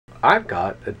I've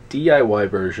got a DIY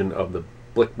version of the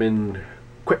Blichmann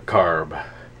QuickCarb.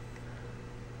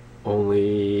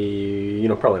 Only, you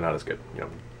know, probably not as good. You know,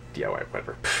 DIY,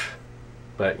 whatever.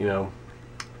 But, you know,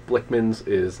 Blichmann's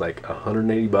is like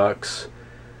 180 bucks.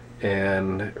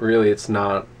 And really, it's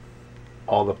not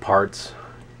all the parts.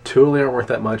 Totally aren't worth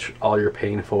that much. All you're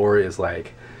paying for is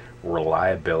like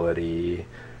reliability,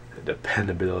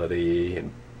 dependability,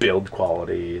 and build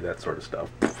quality, that sort of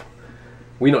stuff.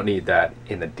 We don't need that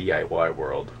in the DIY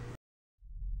world.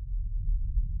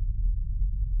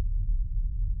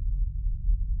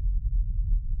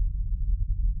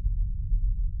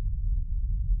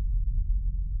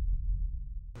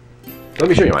 Let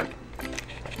me show you mine.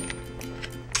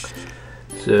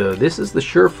 So this is the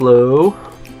SureFlow.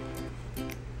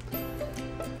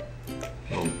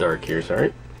 A little dark here,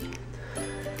 sorry.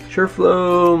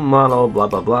 SureFlow model, blah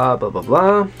blah blah blah blah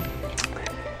blah.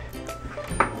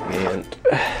 And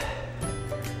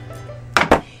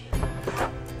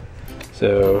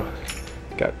so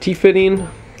got T-fitting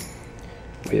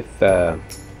with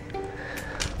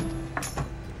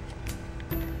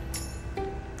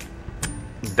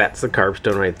that's the carb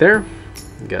stone right there.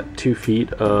 Got 2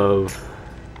 feet of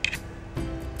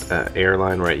air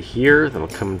line right here. Then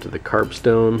we'll come to the carb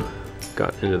stone.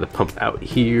 Got into the pump out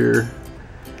here.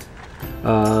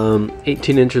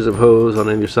 18 inches of hose on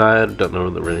either side. Don't know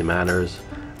if that really matters.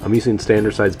 I'm using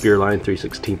standard size beer line,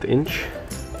 3/16 inch.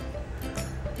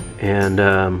 And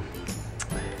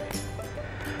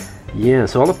yeah,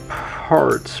 so all the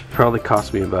parts probably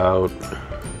cost me about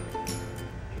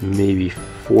maybe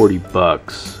 40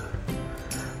 bucks.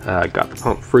 Got the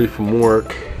pump free from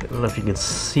work. I don't know if you can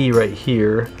see right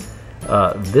here.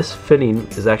 This fitting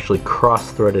is actually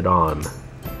cross-threaded on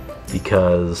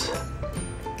because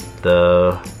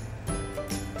the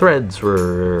threads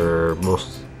were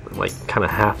kind of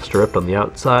half stripped on the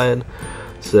outside,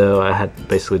 so I had to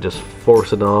basically just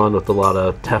force it on with a lot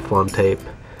of Teflon tape.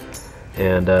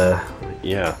 And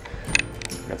yeah,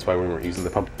 that's why we weren't using the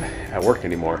pump at work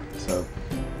anymore. So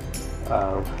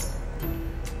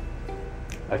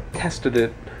I tested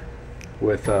it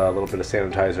with a little bit of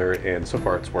sanitizer, and so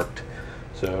far it's worked.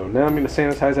 So now I'm going to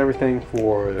sanitize everything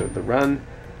for the run,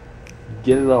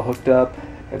 get it all hooked up,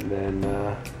 and then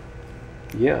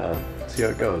yeah, see how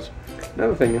it goes.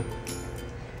 Another thing,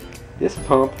 this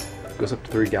pump goes up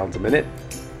to 3 gallons a minute,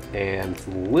 and it's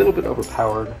a little bit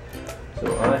overpowered.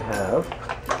 So I have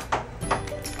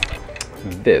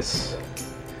this.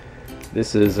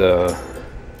 This is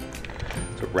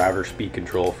it's a router speed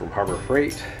control from Harbor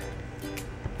Freight,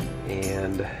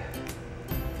 and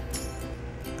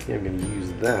yeah, I'm going to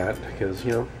use that because,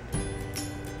 you know,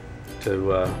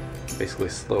 to basically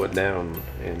slow it down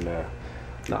and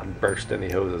not burst any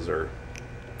hoses or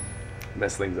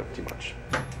mess things up too much.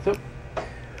 So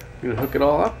I'm going to hook it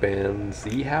all up and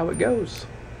see how it goes.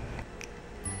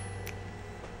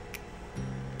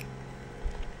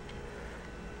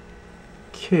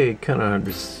 Okay, kind of hard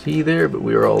to see there, but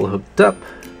we are all hooked up.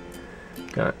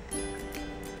 Got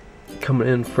coming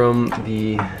in from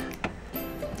the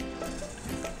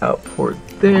out port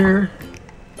there,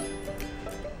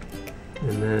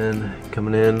 and then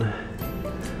coming in,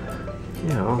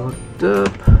 yeah, all hooked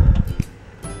up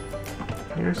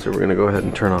here. So we're gonna go ahead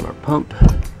and turn on our pump.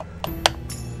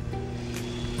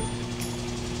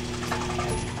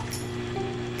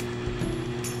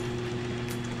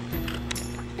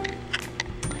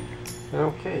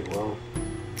 Okay, well,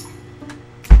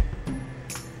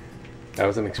 that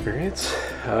was an experience.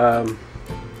 The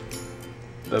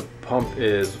pump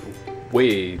is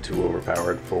way too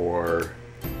overpowered for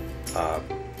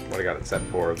what I got it set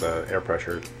for, the air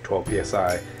pressure, 12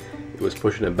 psi. It was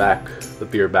pushing it back, the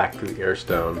beer back through the air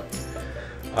stone.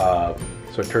 So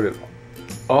I turned it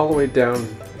all the way down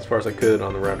as far as I could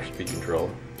on the router speed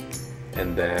control,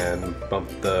 and then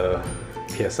bumped the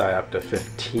psi up to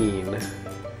 15.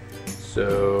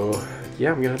 So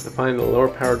yeah, I'm gonna have to find a lower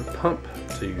powered pump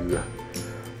to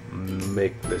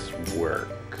make this work.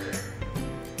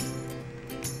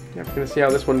 Yeah, I'm gonna see how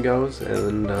this one goes,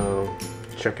 and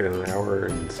check it in an hour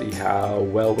and see how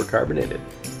well we're carbonated.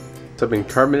 So I've been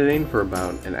carbonating for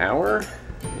about an hour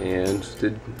and just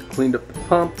cleaned up the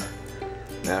pump.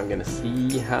 Now I'm gonna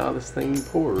see how this thing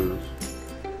pours.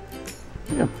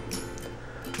 Yeah,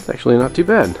 it's actually not too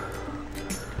bad.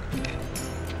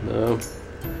 No.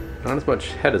 Not as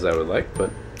much head as I would like,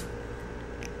 but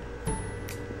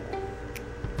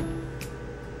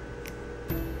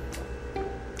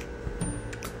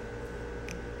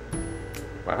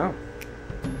wow,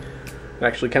 it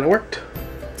actually kind of worked.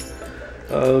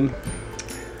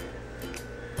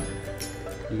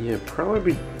 Yeah,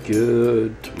 probably be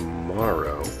good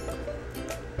tomorrow.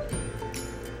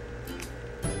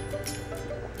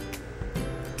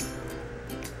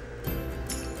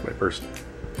 First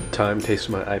time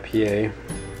tasting my IPA.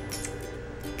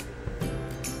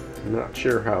 I'm not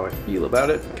sure how I feel about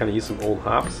it. Kind of used some old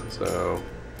hops, so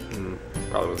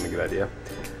probably wasn't a good idea.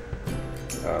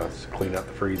 Just clean out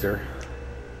the freezer.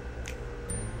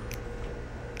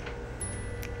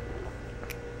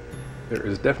 There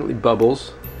is definitely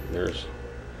bubbles. There's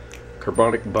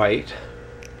carbonic bite.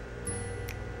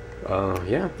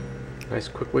 Yeah, nice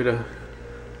quick way to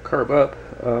carb up.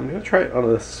 I'm gonna try it on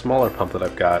a smaller pump that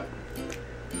I've got.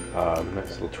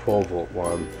 Nice little 12-volt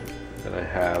one that I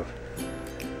have.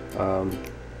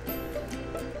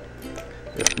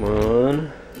 This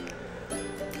one.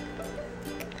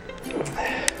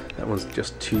 That one's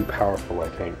just too powerful, I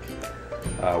think.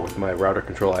 With my router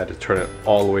control, I had to turn it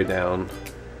all the way down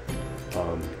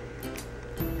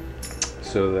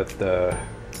so that the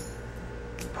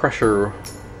pressure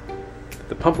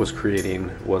the pump was creating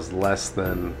was less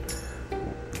than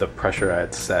the pressure I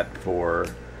had set for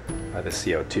the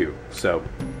CO2. So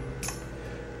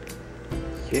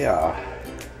yeah,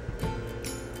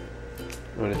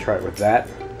 I'm going to try it with that.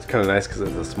 It's kind of nice because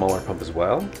it's a smaller pump as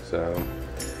well. So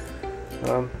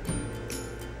I'll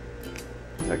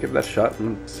give that a shot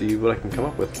and see what I can come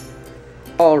up with.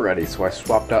 Alrighty, so I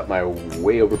swapped out my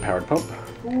way overpowered pump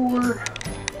for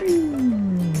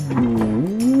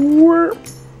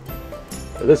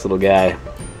this little guy.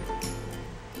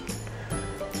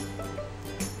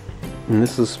 And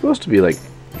this is supposed to be like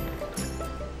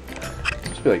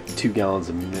 2 gallons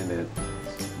a minute.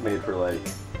 It's made for like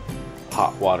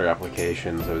hot water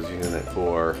applications. I was using it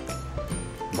for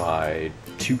my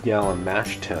 2-gallon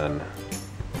mash tun,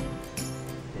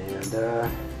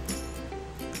 and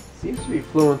seems to be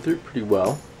flowing through pretty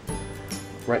well.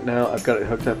 Right now I've got it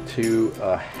hooked up to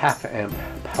a 1/2 amp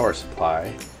power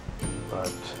supply,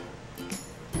 but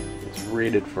it's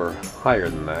rated for higher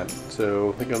than that,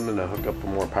 so I think I'm going to hook up a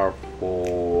more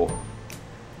powerful,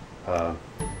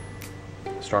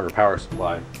 stronger power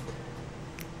supply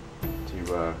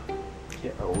to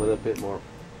get a little bit more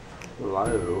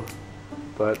low,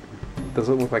 but it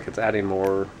doesn't look like it's adding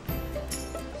more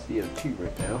CO2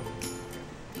 right now.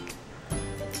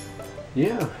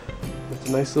 Yeah, it's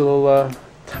a nice little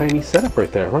tiny setup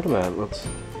right there. Look at that. It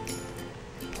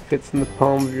fits in the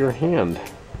palm of your hand.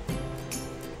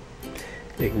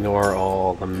 Ignore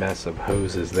all the mess of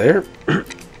hoses there.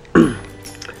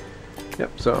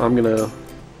 Yep, so I'm gonna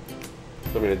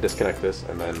disconnect this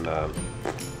and then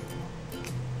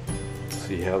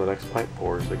see how the next pipe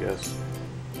pours, I guess.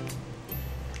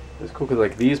 It's cool because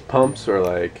like these pumps are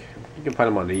like, you can find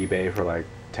them on eBay for like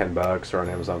 $10 or on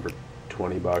Amazon for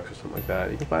 $20 or something like that.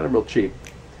 You can find them real cheap.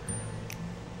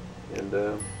 And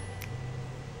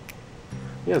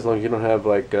yeah, as long as you don't have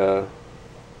like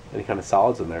any kind of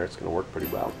solids in there, it's going to work pretty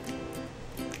well.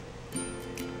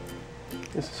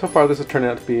 Yeah, so far this has turned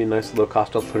out to be a nice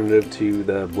low-cost alternative to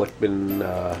the Blichmann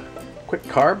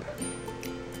QuickCarb.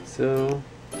 So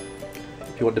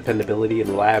if you want dependability and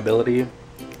reliability,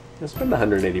 spend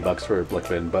 $180 for a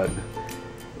Blichmann. But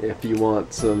if you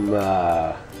want some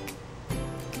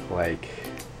like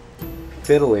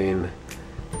fiddling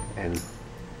and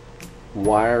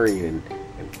wiring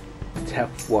and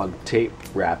Teflon tape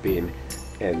wrapping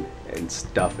and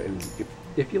stuff, and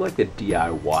if you like the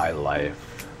DIY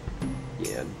life,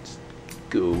 yeah, just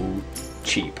go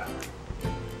cheap.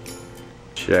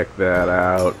 Check that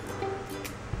out.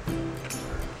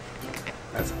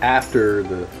 That's after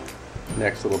the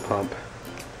next little pump.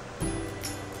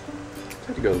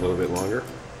 Had to go a little bit longer.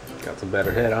 Got some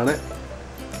better head on it.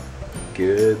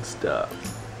 Good stuff.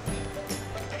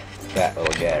 That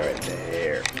little guy right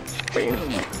there.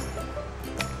 Bam.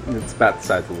 It's about the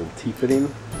size of a little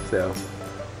T-fitting, so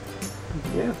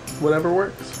yeah, whatever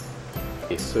works.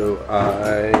 Okay, so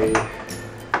I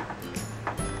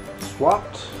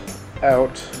swapped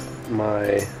out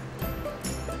my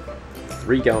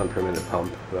 3-gallon per minute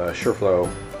pump, SureFlow,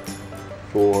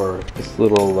 for this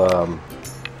little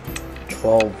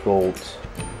 12-volt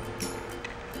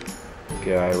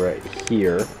guy right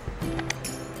here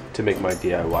to make my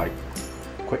DIY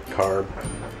QuickCarb.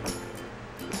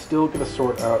 Still gonna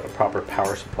sort out a proper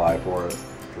power supply for it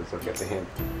because I've got the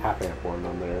 1/2 amp one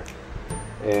on there,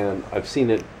 and I've seen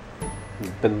it.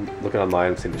 Been looking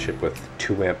online, seen it ship with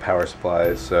 2 amp power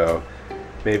supplies, so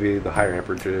maybe the higher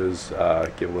amperages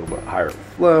give a little bit higher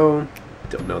flow.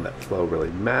 Don't know that flow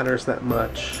really matters that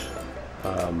much.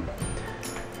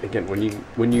 Again,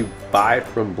 when you buy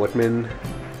from Blichmann,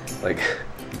 like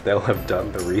they'll have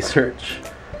done the research,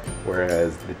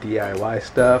 whereas the DIY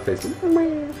stuff is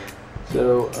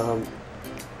so.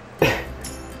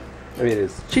 I mean,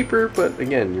 it's cheaper, but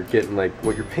again, you're getting like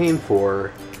what you're paying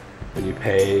for, and you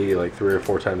pay like 3 or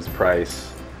 4 times the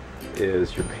price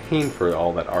is you're paying for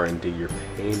all that R&D, you're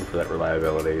paying for that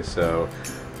reliability. So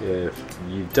if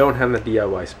you don't have that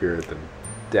DIY spirit, then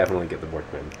definitely get the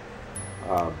Blichmann.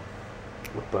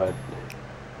 But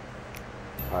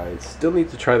I still need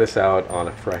to try this out on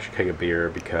a fresh keg of beer,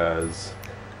 because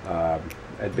I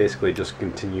basically just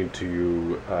continued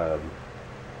to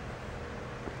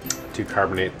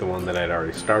carbonate the one that I'd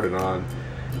already started on,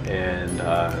 and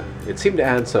it seemed to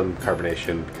add some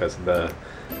carbonation because the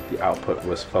output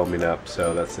was foaming up,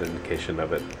 so that's an indication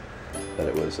of it, that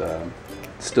it was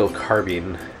still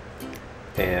carbing,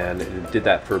 and it did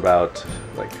that for about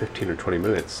like 15 or 20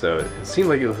 minutes, so it seemed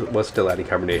like it was still adding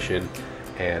carbonation,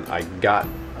 and I got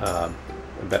a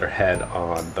better head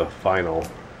on the final,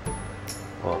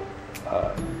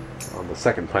 on the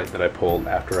second pint that I pulled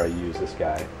after I used this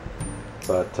guy.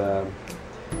 But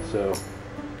so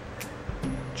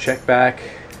check back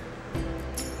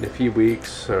in a few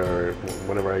weeks, or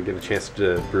whenever I get a chance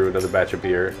to brew another batch of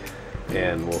beer,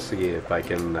 and we'll see if I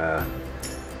can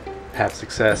have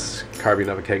success carving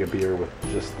up a keg of beer with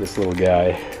just this little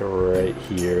guy right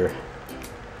here.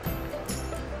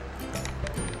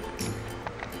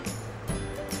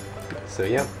 So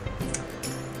yeah,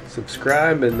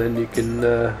 subscribe, and then you can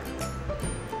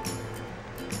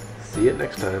see it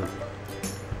next time.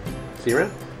 See you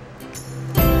around.